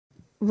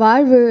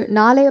வாழ்வு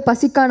நாளைய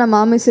பசிக்கான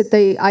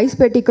மாமிசத்தை ஐஸ்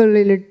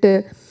பெட்டிக்குள்ளிட்டு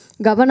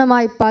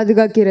கவனமாய்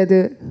பாதுகாக்கிறது.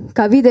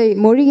 கவிதை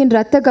மொழியின்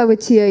இரத்த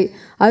கவர்ச்சியை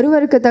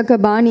அருவருக்கத்தக்க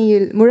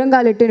பாணியில்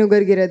முழங்காலிட்டு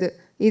நுகர்கிறது.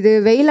 இது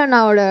வெயில்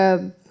அண்ணாவோட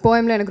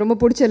போயமில் எனக்கு ரொம்ப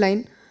பிடிச்ச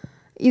லைன்.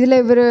 இதில்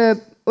இவர்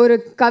ஒரு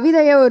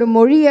கவிதையை ஒரு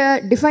மொழியை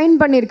டிஃபைன்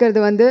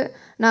பண்ணியிருக்கிறது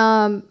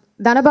நான்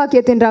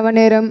தனபாக்கியத்தின்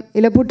ரவநேரம்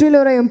இல்லை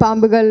புற்றிலுறையும்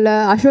பாம்புகளில்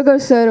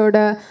அஸ்வகோஷ் சாரோட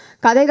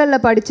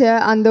கதைகளில் படித்த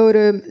அந்த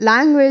ஒரு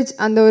லாங்குவேஜ்,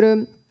 அந்த ஒரு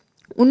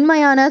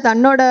உண்மையான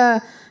தன்னோட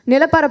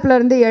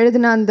நிலப்பரப்புலேருந்து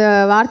எழுதின அந்த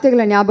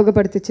வார்த்தைகளை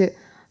ஞாபகப்படுத்துச்சு.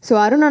 ஸோ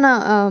அருணண்ணா,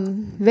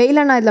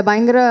 வெயிலண்ணா இதில்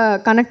பயங்கர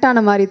கனெக்ட்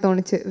ஆன மாதிரி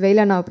தோணுச்சு.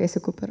 வெயிலண்ணாவை பேச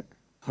கூப்பிட்றேன்.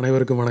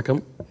 அனைவருக்கும்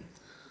வணக்கம்.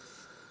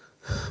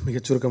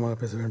 மிகச் சுருக்கமாக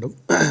பேச வேண்டும்.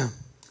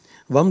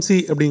 வம்சி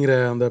அப்படிங்கிற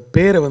அந்த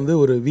பேரை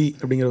ஒரு வி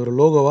அப்படிங்கிற ஒரு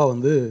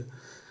லோகோவாக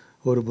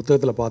ஒரு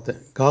புத்தகத்தில்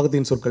பார்த்தேன்.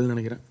 காகத்தின் சொற்கள்னு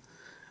நினைக்கிறேன்.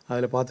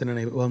 அதில் பார்த்த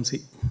நினைவு வம்சி.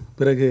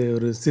 பிறகு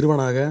ஒரு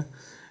சிறுவனாக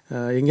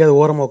எங்கேயாவது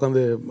ஓரமாக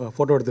உட்காந்து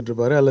ஃபோட்டோ எடுத்துகிட்டு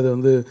இருப்பார்.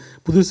 அல்லது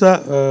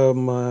புதுசாக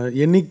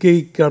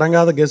எண்ணிக்கைக்கு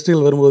அடங்காத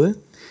கெஸ்ட்டுகள் வரும்போது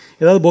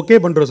ஏதாவது பொக்கே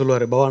பண்ணுற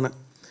சொல்லுவார் பவானை.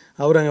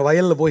 அவர் அங்கே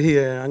வயலில் போய்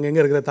அங்கங்கே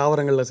இருக்கிற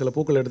தாவரங்களில் சில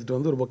பூக்கள்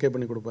எடுத்துகிட்டு ஒரு பொக்கே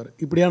பண்ணி கொடுப்பார்.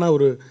 இப்படியான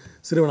ஒரு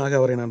சிறுவனாக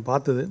அவரை நான்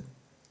பார்த்தது.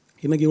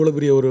 இன்றைக்கி இவ்வளோ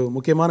பெரிய ஒரு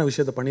முக்கியமான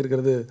விஷயத்தை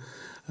பண்ணியிருக்கிறது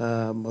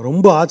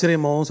ரொம்ப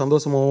ஆச்சரியமாகவும்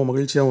சந்தோஷமாகவும்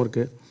மகிழ்ச்சியாகவும்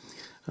இருக்குது.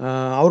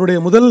 அவருடைய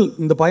முதல்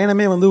இந்த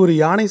பயணமே ஒரு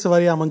யானை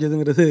சவாரியாக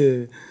அமைஞ்சதுங்கிறது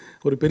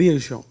ஒரு பெரிய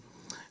விஷயம்.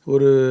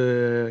 ஒரு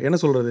என்ன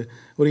சொல்கிறது,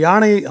 ஒரு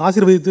யானை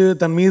ஆசீர்வதித்து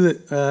தன் மீது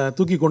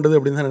தூக்கி கொண்டது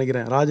அப்படின்னு தான்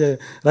நினைக்கிறேன்.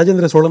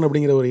 ராஜேந்திர சோழன்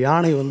அப்படிங்கிற ஒரு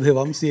யானை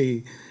வம்சியை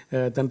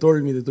தன்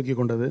தோள் மீது தூக்கி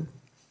கொண்டது.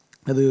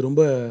 அது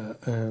ரொம்ப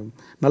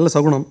நல்ல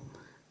சகுனம்.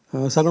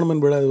 சகுனம்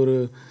என்பது அது ஒரு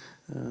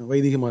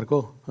வைதிகமாக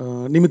இருக்கோ,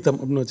 நிமித்தம்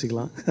அப்படின்னு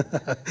வச்சுக்கலாம்.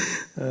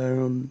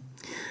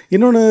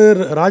 இன்னொன்று,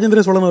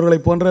 ராஜேந்திர சோழன்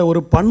அவர்களை போன்ற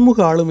ஒரு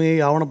பன்முக ஆளுமையை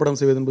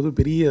ஆவணப்படம் செய்வது என்பது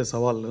பெரிய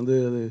சவால். அது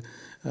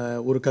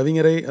ஒரு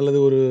கவிஞரை அல்லது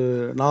ஒரு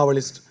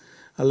நாவலிஸ்ட்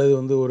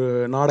அல்லது ஒரு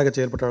நாடக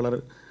செயற்பட்டாளர்,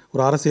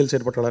 ஒரு அரசியல்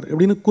செயற்பட்டாளர்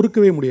இப்படின்னு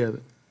குறுக்கவே முடியாது.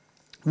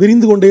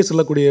 விரிந்து கொண்டே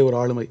செல்லக்கூடிய ஒரு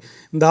ஆளுமை.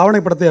 இந்த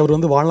ஆவணப்படத்தை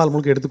அவர் வாழ்நாள்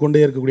முழுக்க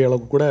எடுத்துக்கொண்டே இருக்கக்கூடிய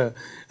அளவுக்கு கூட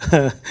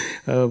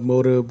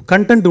ஒரு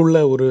கண்டென்ட்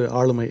உள்ள ஒரு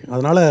ஆளுமை.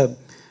 அதனால்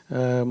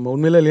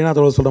உண்மையில் லீனா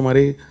தோழர் சொல்கிற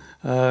மாதிரி,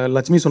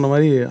 லட்சுமி சொன்ன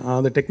மாதிரி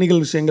அந்த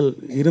டெக்னிக்கல் விஷயங்கள்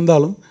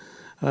இருந்தாலும்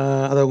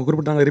அதை அவங்க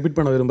குறிப்பிட்டாங்க, ரிப்பீட்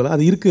பண்ண விரும்பலை.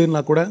 அது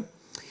இருக்குன்னா கூட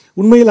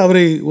உண்மையில்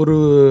அவரை ஒரு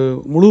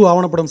முழு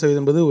ஆவணப்படம்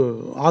செய்வது என்பது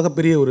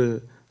ஆகப்பெரிய ஒரு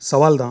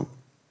சவால் தான்.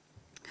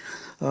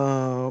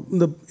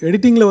 இந்த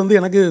எடிட்டிங்கில்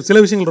எனக்கு சில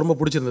விஷயங்கள் ரொம்ப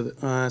பிடிச்சிருந்தது.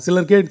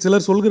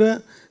 சிலர் சொல்கிற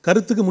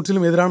கருத்துக்கு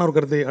முற்றிலும் எதிரான ஒரு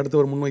கருத்தை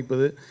அடுத்தவர்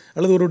முன்வைப்பது,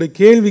 அல்லது அவருடைய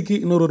கேள்விக்கு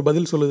இன்னொரு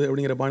பதில் சொல்லுது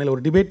அப்படிங்கிற பாணியில்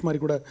ஒரு டிபேட்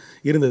மாதிரி கூட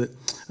இருந்தது.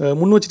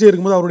 முன் வச்சுட்டே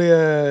இருக்கும்போது அவருடைய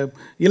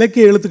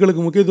இலக்கிய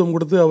எழுத்துக்களுக்கு முக்கியத்துவம்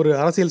கொடுத்து அவர்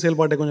அரசியல்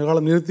செயல்பாட்டை கொஞ்சம்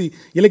காலம் நிறுத்தி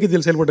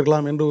இலக்கியத்தில்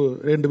செயல்பட்டுக்கலாம் என்று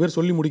 2 பேர்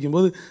சொல்லி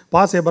முடிக்கும்போது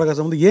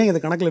ஜெயபிரகாசம் ஏன்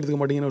இதை கணக்கில்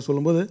எடுத்துக்க மாட்டீங்கன்னு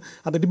சொல்லும்போது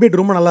அந்த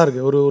டிபேட் ரொம்ப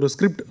நல்லாயிருக்கு. ஒரு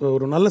ஸ்கிரிப்ட்,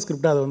 ஒரு நல்ல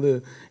ஸ்கிரிப்டாக அதை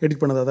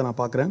எடிட் பண்ணதாக தான்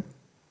நான் பார்க்குறேன்.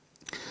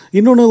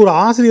 இன்னொன்று, ஒரு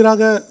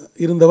ஆசிரியராக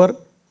இருந்தவர்,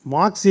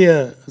 மார்க்சிய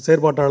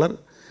செயற்பாட்டாளர்,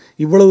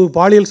 இவ்வளவு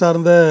பாலியல்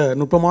சார்ந்த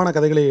நுட்பமான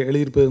கதைகளை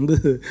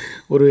எழுதியிருப்பது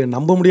ஒரு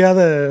நம்ப முடியாத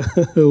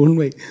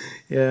உண்மை.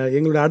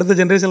 எங்களுடைய அடுத்த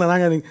ஜென்ரேஷனில்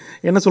நாங்கள்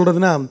என்ன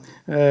சொல்கிறதுனா,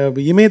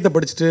 இமயத்தை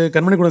படிச்சுட்டு,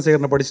 கண்மணி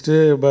குணசேகரனை படிச்சுட்டு,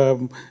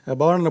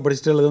 பவானனை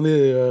படிச்சுட்டு, அல்லது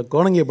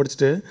கோணங்கியை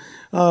படிச்சுட்டு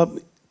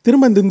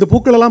திரும்ப இந்த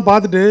பூக்களெல்லாம்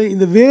பார்த்துட்டு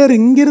இந்த வேர்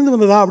இங்கேருந்து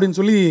வந்ததா அப்படின்னு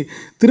சொல்லி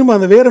திரும்ப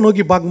அந்த வேரை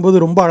நோக்கி பார்க்கும்போது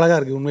ரொம்ப அழகாக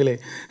இருக்குது. உண்மையிலே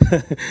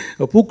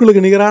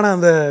பூக்களுக்கு நிகரான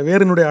அந்த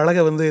வேரினுடைய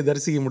அழகை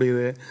தரிசிக்க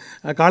முடியுது.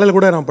 காலையில்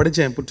கூட நான்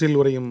படித்தேன் புற்றில்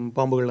உறையும்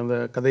பாம்புகள் அந்த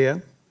கதையை.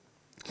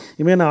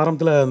 இமேன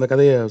ஆரம்பத்தில் அந்த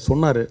கதையை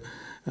சொன்னார்.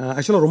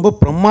 ஆக்சுவலாக ரொம்ப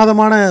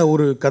பிரமாதமான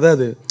ஒரு கதை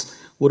அது.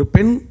 ஒரு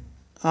பெண்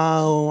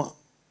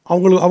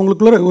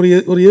அவங்களுக்குள்ள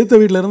ஒரு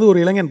எதிர்த்த வீட்டிலேருந்து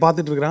ஒரு இளைஞன்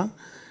பார்த்துட்ருக்குறான்.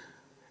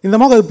 இந்த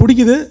மாதிரி அது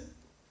பிடிக்குது,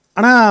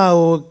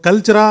 ஆனால்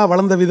கல்ச்சராக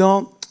வளர்ந்த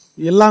விதம்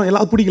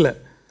எல்லாம் பிடிக்கல.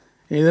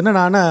 இது என்ன,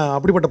 நான்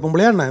அப்படிப்பட்ட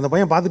பொம்பளையா என்ன, இந்த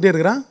பையன் பார்த்துட்டே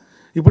இருக்கிறான்,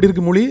 இப்படி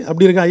இருக்கு மொழி,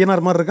 அப்படி இருக்கான்,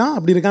 ஐயனார் மாதிரி இருக்கான்,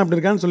 அப்படி இருக்கான், அப்படி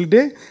இருக்கான்னு சொல்லிட்டு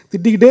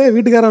திட்டிக்கிட்டே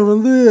வீட்டுக்காரர்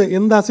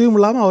எந்த அசைவும்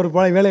இல்லாமல் அவர்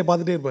வேலையை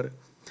பார்த்துட்டே இருப்பார்.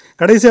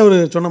 கடைசியாக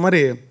அவர் சொன்ன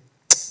மாதிரி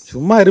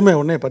சும்மா இருமே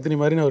உடனே பத்தினி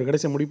மாதிரின்னு அவர்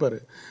கடைசியாக முடிப்பார்.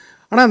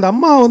 ஆனால் அந்த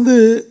அம்மா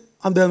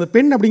அந்த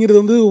பெண்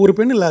அப்படிங்கிறது ஒரு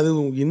பெண் இல்லை, அது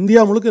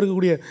இந்தியா முழுக்க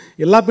இருக்கக்கூடிய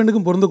எல்லா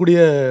பெண்ணுக்கும் பொருந்தக்கூடிய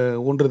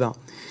ஒன்று தான்.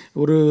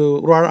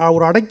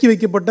 ஒரு அடக்கி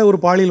வைக்கப்பட்ட ஒரு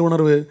பாலியல்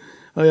உணர்வு,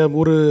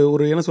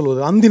 ஒரு என்ன சொல்வது,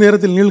 அந்தி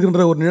நேரத்தில்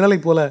நீள்கின்ற ஒரு நிழலை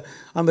போல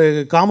அந்த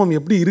காமம்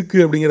எப்படி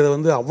இருக்குது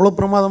அப்படிங்கிறத அவ்வளோ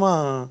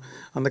பிரமாதமாக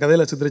அந்த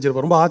கதையில்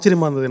சித்தரிச்சிருப்பேன். ரொம்ப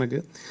ஆச்சரியமாக இருந்தது எனக்கு.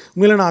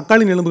 உண்மையில் நான்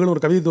அக்காளின் எலும்புகள்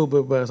ஒரு கவிதை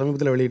தொகுப்பு இப்போ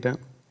சமீபத்தில் வெளியிட்டேன்.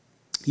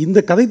 இந்த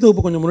கதை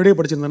தொகுப்பு கொஞ்சம் முன்னாடியே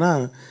படிச்சிருந்தேன்னா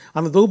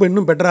அந்த தொகுப்பை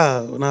இன்னும்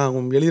பெட்டராக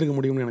நான் எழுதியிருக்க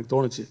முடியும்னு எனக்கு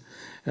தோணுச்சு.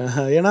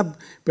 ஏன்னா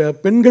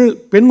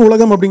பெண்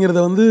உலகம்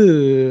அப்படிங்கிறத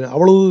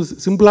அவ்வளோ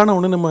சிம்பிளான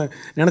ஒன்று நம்ம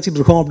நினச்சிட்டு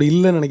இருக்கோம். அப்படி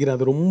இல்லைன்னு நினைக்கிறேன்.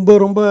 அது ரொம்ப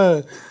ரொம்ப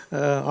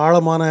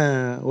ஆழமான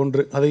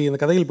ஒன்று. அதை இந்த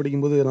கதைகள்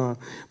படிக்கும்போது நான்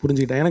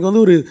புரிஞ்சுக்கிட்டேன்.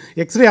 எனக்கு ஒரு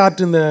எக்ஸ்ரே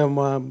ஆர்ட், இந்த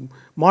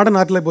மாடர்ன்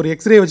ஆர்ட்டில் இப்போ ஒரு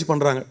எக்ஸ்ரே வச்சு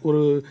பண்ணுறாங்க.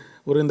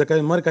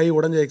 இந்த மாதிரி கை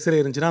உடஞ்ச எக்ஸ்ரே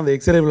இருந்துச்சுன்னா அந்த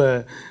எக்ஸ்ரேவில்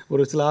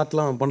ஒரு சில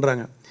ஆர்ட்லாம்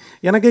பண்ணுறாங்க.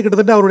 எனக்கே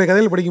கிட்டத்தட்ட அவருடைய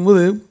கதையில்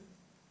படிக்கும்போது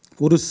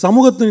ஒரு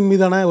சமூகத்தின்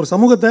மீதான ஒரு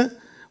சமூகத்தை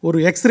ஒரு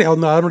எக்ஸ்ரே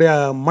அதனுடைய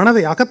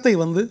மனதை அகத்தை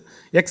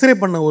எக்ஸ்ரே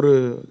பண்ண ஒரு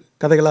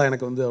கதைகளாக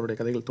எனக்கு அவருடைய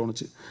கதைகள்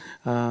தோணுச்சு.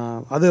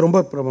 அது ரொம்ப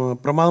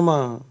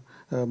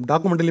பிரமாதமாக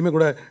டாக்குமெண்ட்லேயுமே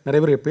கூட நிறைய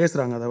பேர்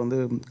பேசுகிறாங்க, அதை வந்து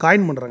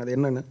காயின் பண்ணுறாங்க அது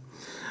என்னென்னு.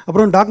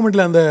 அப்புறம்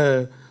டாக்குமெண்ட்டில் அந்த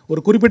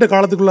ஒரு குறிப்பிட்ட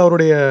காலத்துக்குள்ளே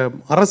அவருடைய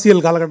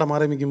அரசியல் காலகட்டம்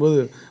ஆரம்பிக்கும் போது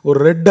ஒரு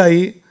ரெட்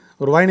ஆகி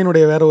ஒரு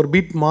வயனினுடைய வேறு ஒரு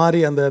பீட் மாறி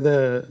அந்த இதை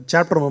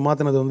சாப்டர்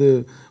மாற்றினது வந்து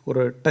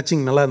ஒரு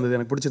டச்சிங் நல்லா இருந்தது,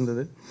 எனக்கு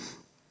பிடிச்சிருந்தது.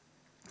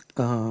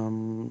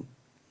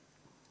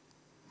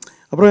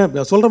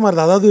 அப்புறம் சொல்கிற மாதிரி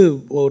தான், அதாவது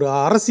ஒரு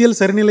அரசியல்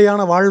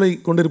சரிநிலையான வாழ்வை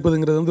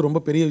கொண்டிருப்பதுங்கிறது வந்து ரொம்ப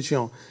பெரிய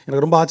விஷயம்.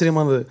 எனக்கு ரொம்ப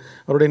ஆச்சரியமாக இருந்தது.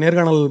 அவருடைய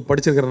நேர்காணல்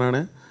படிச்சிருக்கிறேன்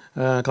நான்,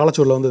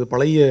 காலச்சூரில் வந்து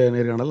பழைய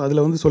நேர்காணல்.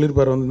 அதில் வந்து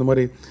சொல்லியிருப்பார் வந்து இந்த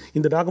மாதிரி,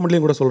 இந்த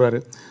டாக்குமெண்ட்லேயும் கூட சொல்கிறாரு,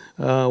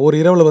 ஒரு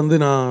இரவில் வந்து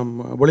நான்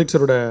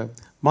பொலிட்சரோட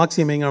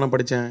மார்க்சிய மெய்ஞானம்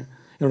படித்தேன்,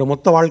 என்னோடய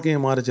மொத்த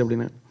வாழ்க்கையும் மாறுச்சு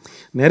அப்படின்னு.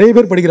 நிறைய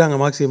பேர் படிக்கிறாங்க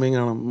மார்க்சிய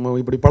மெய்ஞானம்,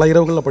 இப்படி பல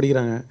இரவுகளில்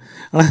படிக்கிறாங்க.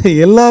 ஆனால்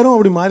எல்லாரும்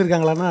அப்படி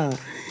மாறியிருக்காங்களான்னா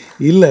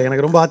இல்லை.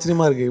 எனக்கு ரொம்ப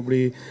ஆச்சரியமாக இருக்குது. இப்படி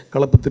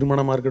கலப்பு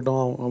திருமணமாக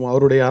இருக்கட்டும்,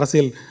 அவருடைய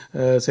அரசியல்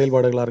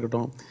செயல்பாடுகளாக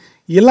இருக்கட்டும்,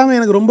 எல்லாமே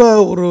எனக்கு ரொம்ப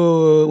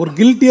ஒரு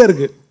கில்ட்டியாக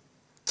இருக்குது.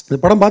 இந்த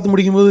படம் பார்த்து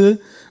முடிக்கும்போது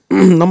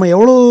நம்ம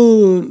எவ்வளோ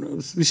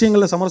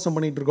விஷயங்களில் சமரசம்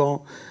பண்ணிகிட்ருக்கோம்,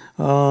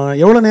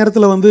 எவ்வளோ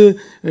நேரத்தில் வந்து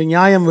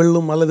நியாயம்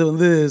வெல்லும் அல்லது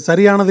வந்து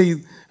சரியானதை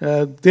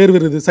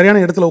தேர்வுறது, சரியான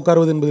இடத்துல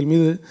உட்காருவது என்பதில்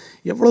மீது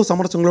எவ்வளோ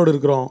சமரசங்களோடு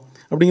இருக்கிறோம்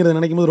அப்படிங்கிறத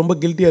நினைக்கும் போது ரொம்ப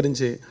கில்ட்டியாக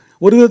இருந்துச்சு.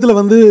 ஒரு விதத்தில்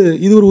வந்து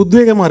இது ஒரு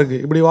உத்வேகமாக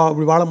இருக்குது,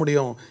 இப்படி வாழ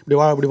முடியும்,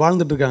 இப்படி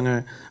வாழ்ந்துட்டுருக்காங்க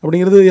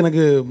அப்படிங்கிறது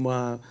எனக்கு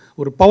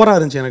ஒரு பவராக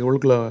இருந்துச்சு. எனக்கு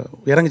உள்ளுக்குள்ளே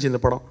இறங்குச்சு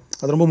இந்த படம்.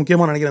 அது ரொம்ப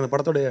முக்கியமாக நினைக்கிறேன், அந்த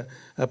படத்தோடைய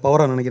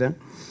பவராக நினைக்கிறேன்.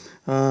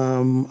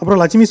 அப்புறம்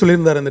லட்சுமி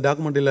சொல்லியிருந்தார் இந்த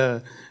டாக்குமெண்ட்ரியில்,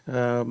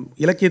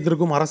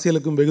 இலக்கியத்திற்கும்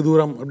அரசியலுக்கும் வெகு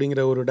தூரம்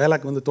அப்படிங்கிற ஒரு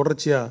டயலாக் வந்து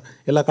தொடர்ச்சியாக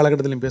எல்லா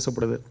காலகட்டத்திலையும்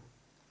பேசப்படுது.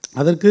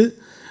 அதற்கு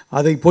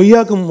அதை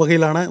பொய்யாக்கும்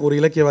வகையிலான ஒரு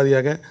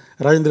இலக்கியவாதியாக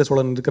ராஜேந்திர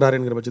சோழன் இருக்கிறார்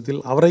என்கிற பட்சத்தில்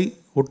அவரை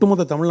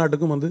ஒட்டுமொத்த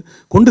தமிழ்நாட்டுக்கும் வந்து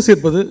கொண்டு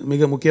சேர்ப்பது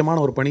மிக முக்கியமான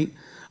ஒரு பணி.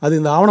 அது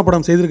இந்த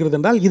ஆவணப்படம் செய்திருக்கிறது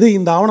என்றால்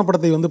இந்த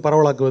ஆவணப்படத்தை வந்து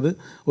பரவலாக்குவது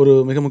ஒரு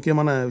மிக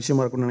முக்கியமான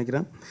விஷயமா இருக்கும்னு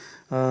நினைக்கிறேன்.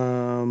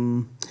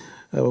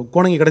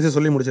 கோணங்கி கடைசி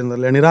சொல்லி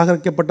முடிச்சிருந்தார்,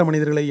 நிராகரிக்கப்பட்ட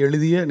மனிதர்களை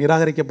எழுதிய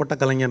நிராகரிக்கப்பட்ட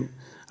கலைஞன்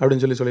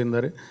அப்படின்னு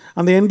சொல்லியிருந்தார்.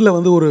 அந்த எண்டில்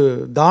வந்து ஒரு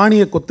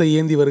தானிய கொத்தை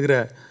ஏந்தி வருகிற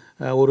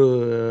ஒரு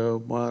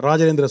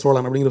ராஜேந்திர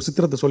சோழன் அப்படிங்கிற ஒரு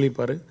சித்திரத்தை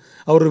சொல்லியிருப்பார்.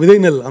 அவர்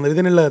விதைநெல், அந்த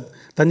விதைநெல்லை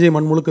தஞ்சை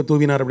மண் முழுக்க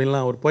தூவினார்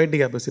அப்படின்லாம் ஒரு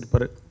பொயட்டிக்காக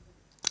பேசியிருப்பார்.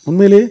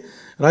 உண்மையிலே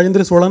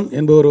ராஜேந்திர சோழன்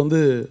என்பவர் வந்து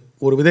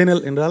ஒரு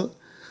விதைநெல் என்றால்,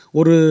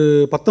 ஒரு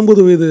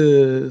 19 வயது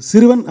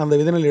சிறுவன் அந்த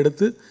விதைநெல்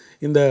எடுத்து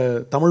இந்த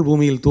தமிழ்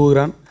பூமியில்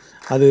தூவுகிறான்.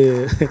 அது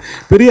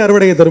பெரிய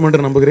அறுவடையை தரும்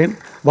என்று நம்புகிறேன்.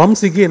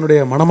 வம்சிக்கு என்னுடைய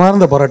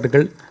மனமார்ந்த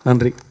பாராட்டுக்கள்.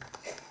 நன்றி.